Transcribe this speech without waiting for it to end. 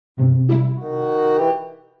You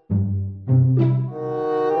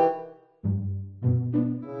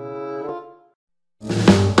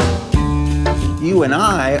and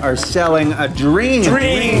I are selling a dream.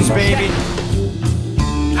 Dreams, baby.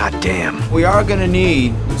 God damn. We are gonna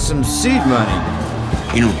need some seed money.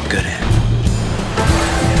 You know what we're good at.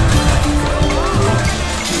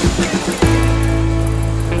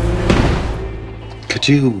 Could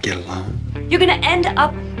you get a loan? You're gonna end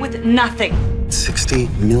up with nothing. 60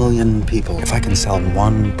 million people. If I can sell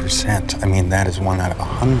 1%, I mean, that is 1 out of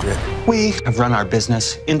 100. We have run our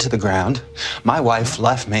business into the ground. My wife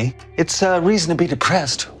left me. It's a reason to be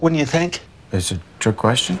depressed, wouldn't you think? It's a trick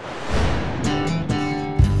question.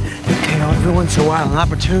 You know, every once in a while, an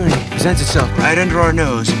opportunity presents itself right under our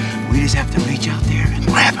nose. We just have to reach out there and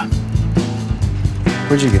grab him.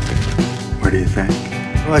 Where'd you get this? Where do you think?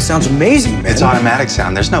 Well, that sounds amazing, man. It's automatic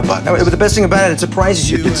sound. There's no buttons. But the best thing about it, it surprises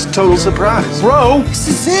you. It's total surprise. Bro, this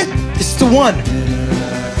is it. This is the one.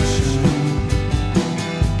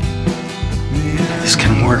 This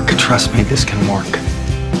can work. Trust me, this can work.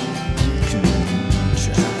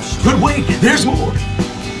 But wait, there's more.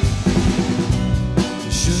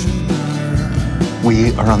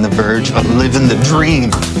 We are on the verge of living the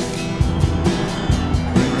dream.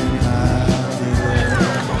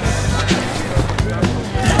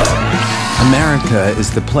 America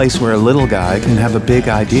is the place where a little guy can have a big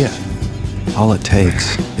idea. All it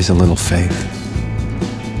takes is a little faith.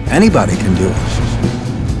 Anybody can do it.